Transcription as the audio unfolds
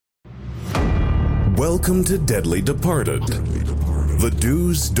Welcome to Deadly Departed. The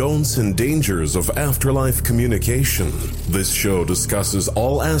do's, don'ts, and dangers of afterlife communication. This show discusses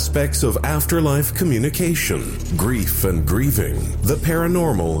all aspects of afterlife communication, grief and grieving, the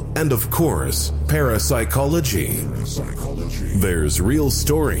paranormal, and of course, parapsychology. There's real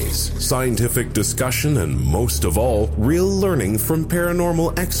stories, scientific discussion, and most of all, real learning from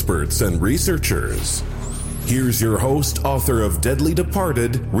paranormal experts and researchers. Here's your host, author of Deadly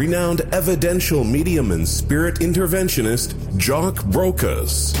Departed, renowned evidential medium and spirit interventionist, Jock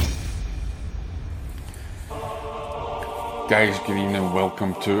Brokus. Guys, good evening.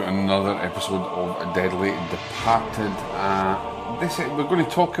 Welcome to another episode of Deadly Departed. We're going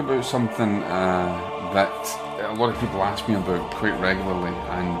to talk about something that a lot of people ask me about quite regularly,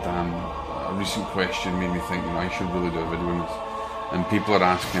 and a recent question made me think, I should really do a video on this. And people are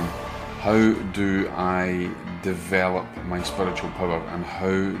asking, how do I develop my spiritual power, and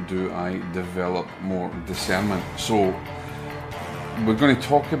how do I develop more discernment? So we're going to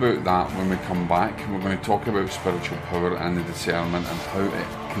talk about that when we come back. We're going to talk about spiritual power and the discernment and how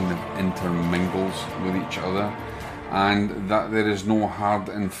it kind of intermingles with each other, and that there is no hard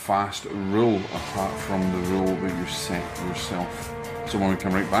and fast rule apart from the rule that you set yourself. So when we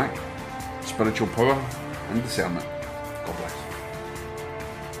come right back, spiritual power and discernment. God bless.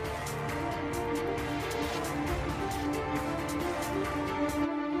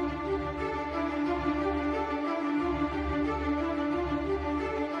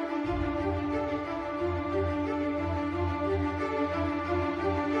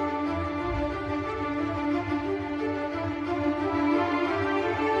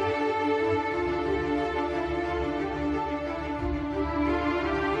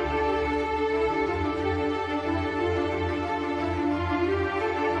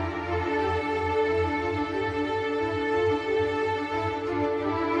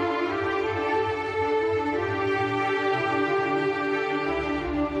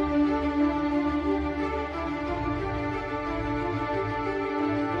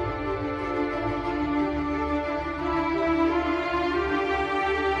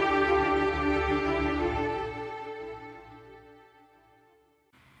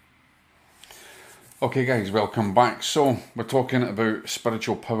 Okay guys, welcome back. So we're talking about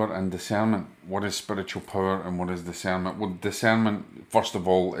spiritual power and discernment. What is spiritual power and what is discernment? Well, discernment, first of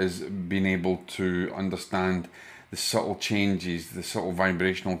all, is being able to understand the subtle changes, the subtle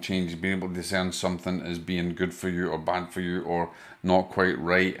vibrational changes, being able to discern something as being good for you or bad for you or not quite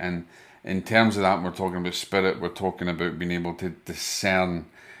right. And in terms of that, we're talking about spirit, we're talking about being able to discern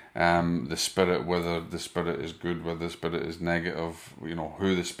the spirit, whether the spirit is good, whether the spirit is negative,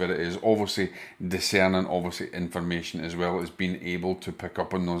 who the spirit is. Obviously discerning, information, as well as being able to pick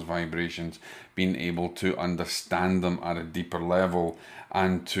up on those vibrations, being able to understand them at a deeper level,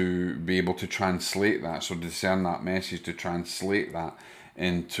 and to be able to translate that, so discern that message, to translate that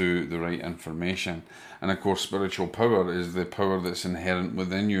into the right information. And of course, spiritual power is the power that's inherent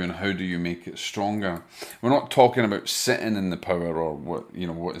within you, and how do you make it stronger? We're not talking about sitting in the power, or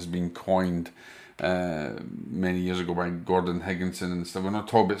what has been coined many years ago by Gordon Higginson and stuff. We're not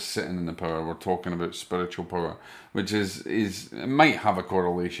talking about sitting in the power. We're talking about spiritual power, which is it might have a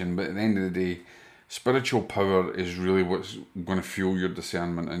correlation, but at the end of the day, spiritual power is really what's going to fuel your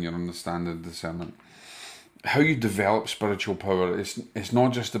discernment and your understanding of discernment. How you develop spiritual power, it's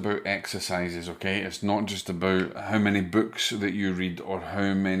not just about exercises, okay? It's not just about how many books that you read or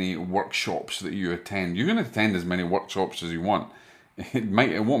how many workshops that you attend. You can attend as many workshops as you want. It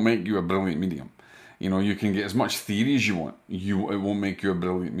won't make you a brilliant medium. You can get as much theory as you want. It won't make you a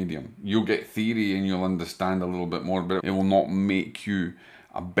brilliant medium. You'll get theory and you'll understand a little bit more, but it will not make you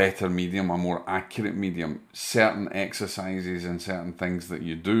a better medium, a more accurate medium. Certain exercises and certain things that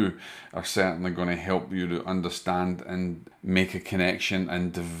you do are certainly going to help you to understand and make a connection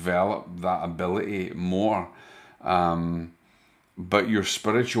and develop that ability more. But your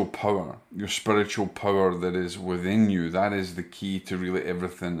spiritual power that is within you, that is the key to really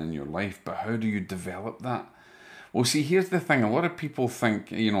everything in your life. But how do you develop that? Well, see, here's the thing. A lot of people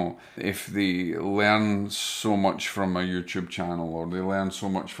think, if they learn so much from a YouTube channel, or they learn so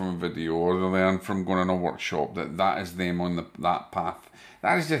much from a video, or they learn from going on a workshop, that is them on that path.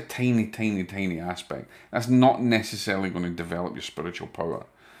 That is a tiny, tiny, tiny aspect. That's not necessarily going to develop your spiritual power.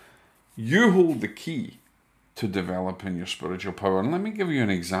 You hold the key to developing your spiritual power. And let me give you an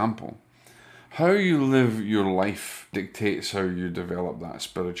example. How you live your life dictates how you develop that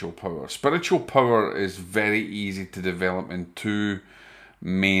spiritual power. Spiritual power is very easy to develop in two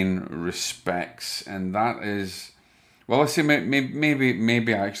main respects, and that is, well, let's say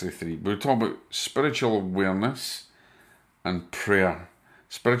maybe actually three. We're talking about spiritual awareness and prayer.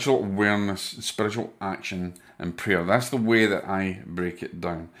 Spiritual awareness, spiritual action, and prayer. That's the way that I break it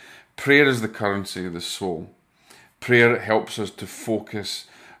down. Prayer is the currency of the soul. Prayer helps us to focus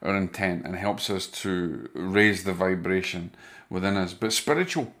our intent and helps us to raise the vibration within us. But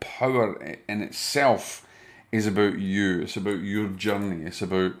spiritual power in itself is about you. It's about your journey. It's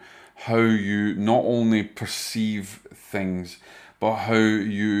about how you not only perceive things, but how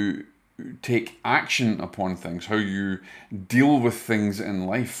you take action upon things, how you deal with things in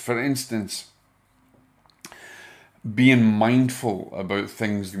life. For instance, being mindful about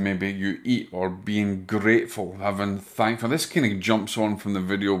things maybe you eat, or being grateful, having thankful. This kind of jumps on from the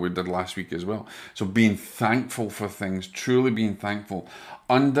video we did last week as well. So being thankful for things, truly being thankful,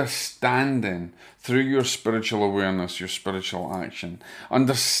 understanding through your spiritual awareness, your spiritual action,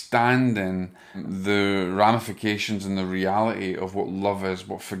 understanding the ramifications and the reality of what love is,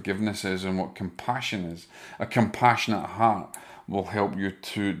 what forgiveness is, and what compassion is. A compassionate heart will help you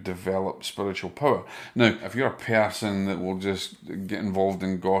to develop spiritual power. Now, if you're a person that will just get involved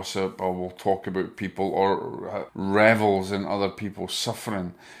in gossip, or will talk about people, or revels in other people's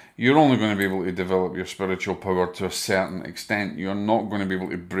suffering, you're only going to be able to develop your spiritual power to a certain extent. You're not going to be able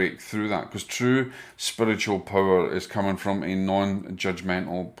to break through that, because true spiritual power is coming from a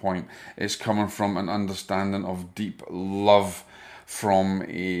non-judgmental point. It's coming from an understanding of deep love, from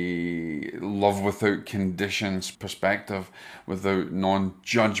a love without conditions perspective, without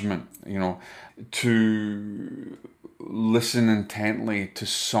non-judgment, to listen intently to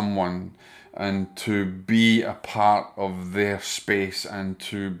someone and to be a part of their space, and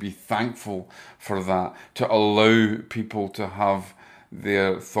to be thankful for that, to allow people to have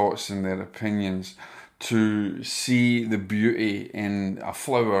their thoughts and their opinions, to see the beauty in a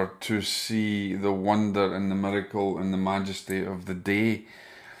flower, to see the wonder and the miracle and the majesty of the day,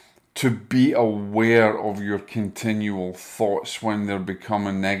 to be aware of your continual thoughts when they're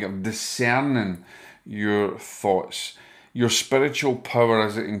becoming negative, discerning your thoughts. Your spiritual power,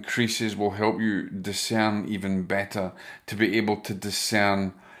 as it increases, will help you discern even better, to be able to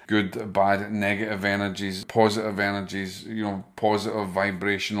discern good, bad, negative energies, positive energies, positive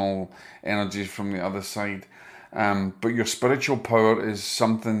vibrational energies from the other side. But your spiritual power is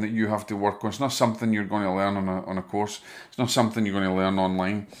something that you have to work on. It's not something you're going to learn on a course. It's not something you're going to learn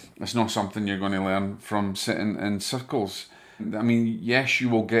online. It's not something you're going to learn from sitting in circles. I mean, yes, you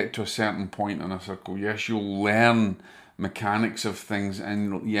will get to a certain point in a circle. Yes, you'll learn mechanics of things,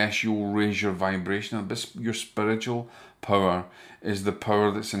 and yes, you'll raise your vibration. But your spiritual power is the power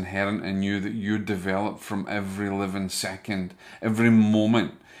that's inherent in you, that you develop from every living second, every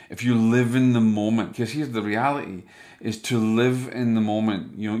moment. If you live in the moment, because here's the reality, is to live in the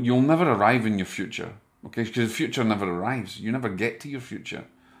moment. You'll never arrive in your future, okay? Because the future never arrives. You never get to your future,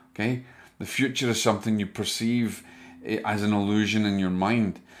 okay? The future is something you perceive as an illusion in your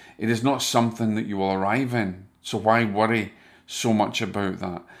mind. It is not something that you will arrive in. So why worry so much about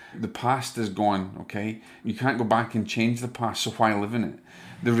that? The past is gone, okay? You can't go back and change the past, so why live in it?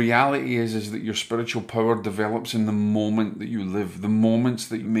 The reality is that your spiritual power develops in the moment that you live, the moments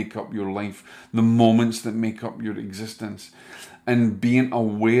that you make up your life, the moments that make up your existence. And being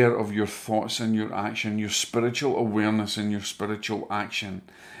aware of your thoughts and your action, your spiritual awareness and your spiritual action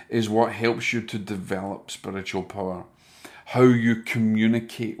is what helps you to develop spiritual power. How you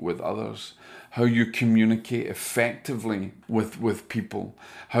communicate with others, how you communicate effectively with people,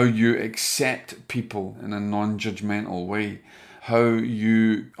 how you accept people in a non-judgmental way, how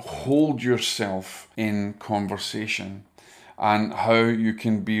you hold yourself in conversation, and how you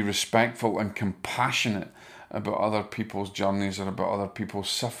can be respectful and compassionate about other people's journeys or about other people's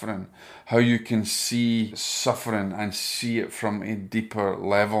suffering, how you can see suffering and see it from a deeper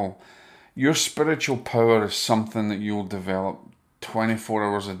level. Your spiritual power is something that you'll develop 24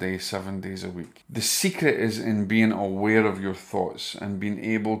 hours a day, 7 days a week. The secret is in being aware of your thoughts and being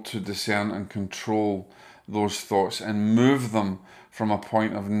able to discern and control those thoughts and move them from a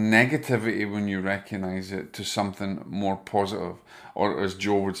point of negativity when you recognize it to something more positive, or as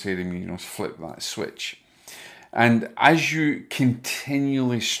Joe would say to me, flip that switch. And as you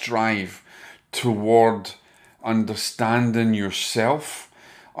continually strive toward understanding yourself,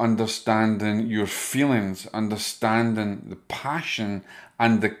 understanding your feelings, understanding the passion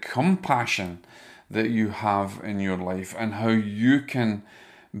and the compassion that you have in your life, and how you can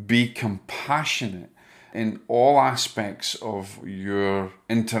be compassionate in all aspects of your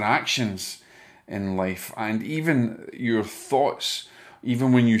interactions in life, and even your thoughts,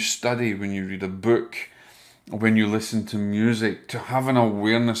 even when you study, when you read a book, when you listen to music, to have an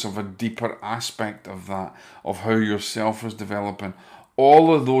awareness of a deeper aspect of that, of how yourself is developing.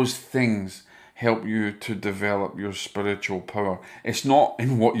 All of those things help you to develop your spiritual power. It's not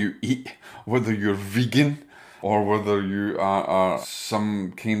in what you eat, whether you're vegan or whether you are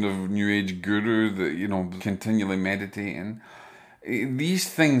some kind of new age guru that, continually meditating. These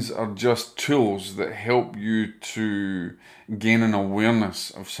things are just tools that help you to gain an awareness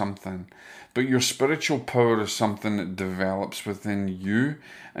of something. But your spiritual power is something that develops within you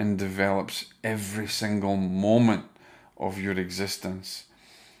and develops every single moment of your existence.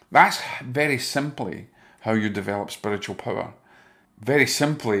 That's very simply how you develop spiritual power. Very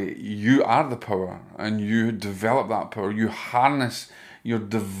simply, you are the power and you develop that power. You harness your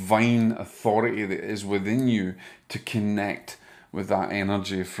divine authority that is within you to connect with that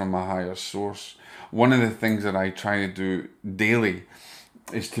energy from a higher source. One of the things that I try to do daily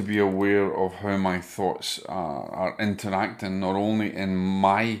is to be aware of how my thoughts are interacting, not only in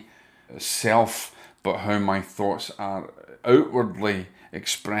my self, but how my thoughts are outwardly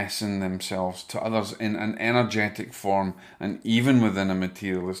expressing themselves to others in an energetic form and even within a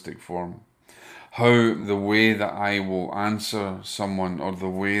materialistic form. How the way that I will answer someone or the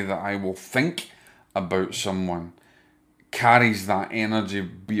way that I will think about someone carries that energy,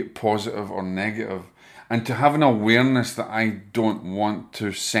 be it positive or negative. And to have an awareness that I don't want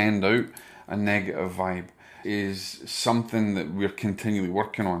to send out a negative vibe is something that we're continually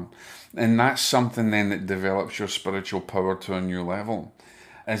working on. And that's something then that develops your spiritual power to a new level.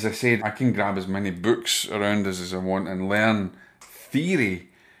 As I said, I can grab as many books around us as I want and learn theory.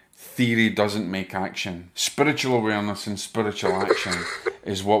 Theory doesn't make action. Spiritual awareness and spiritual action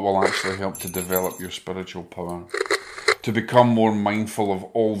is what will actually help to develop your spiritual power. To become more mindful of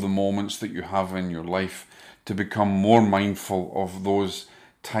all the moments that you have in your life, to become more mindful of those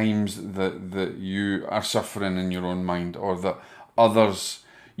times that you are suffering in your own mind, or that others,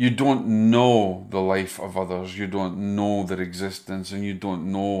 you don't know the life of others, you don't know their existence, and you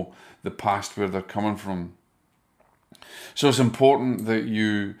don't know the past where they're coming from. So it's important that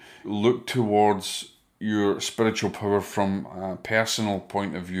you look towards your spiritual power from a personal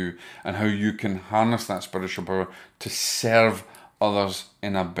point of view and how you can harness that spiritual power to serve others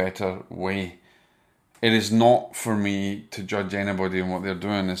in a better way. It is not for me to judge anybody and what they're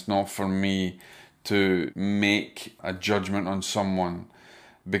doing. It's not for me to make a judgment on someone,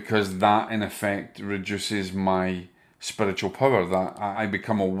 because that in effect reduces my spiritual power, that I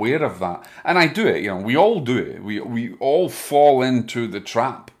become aware of that. And I do it, we all do it. We all fall into the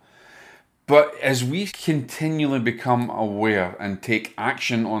trap. But as we continually become aware and take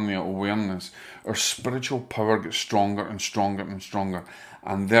action on the awareness, our spiritual power gets stronger and stronger and stronger.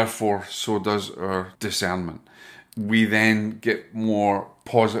 And therefore, so does our discernment. We then get more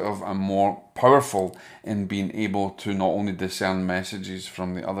positive and more powerful in being able to not only discern messages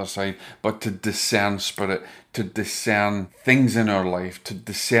from the other side, but to discern spirit, to discern things in our life, to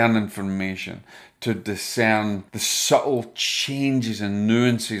discern information, to discern the subtle changes and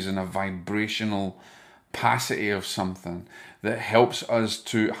nuances in a vibrational opacity of something that helps us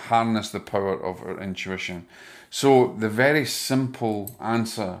to harness the power of our intuition. So the very simple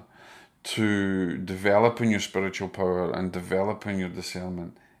answer to developing your spiritual power and developing your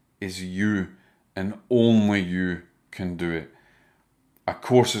discernment is you, and only you can do it. A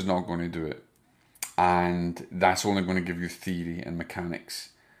course is not going to do it, and that's only going to give you theory and mechanics.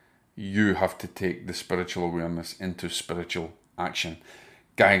 You have to take the spiritual awareness into spiritual action.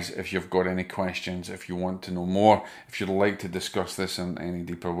 Guys, if you've got any questions, if you want to know more, if you'd like to discuss this in any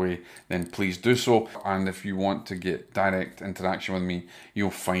deeper way, then please do so. And if you want to get direct interaction with me,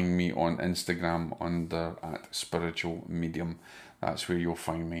 you'll find me on Instagram under @spiritualmedium. That's where you'll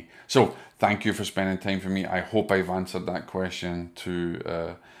find me. So thank you for spending time with me. I hope I've answered that question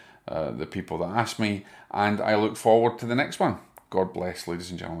to the people that asked me, and I look forward to the next one. God bless, ladies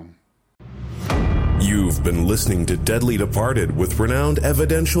and gentlemen. You've been listening to Deadly Departed with renowned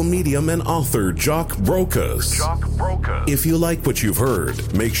evidential medium and author Jock Brokus. If you like what you've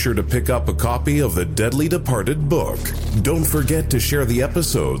heard, make sure to pick up a copy of the Deadly Departed book. Don't forget to share the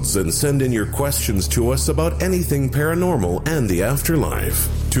episodes and send in your questions to us about anything paranormal and the afterlife.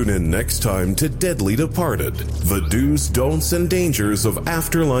 Tune in next time to Deadly Departed, the do's, don'ts, and dangers of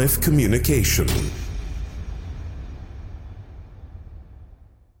afterlife communication.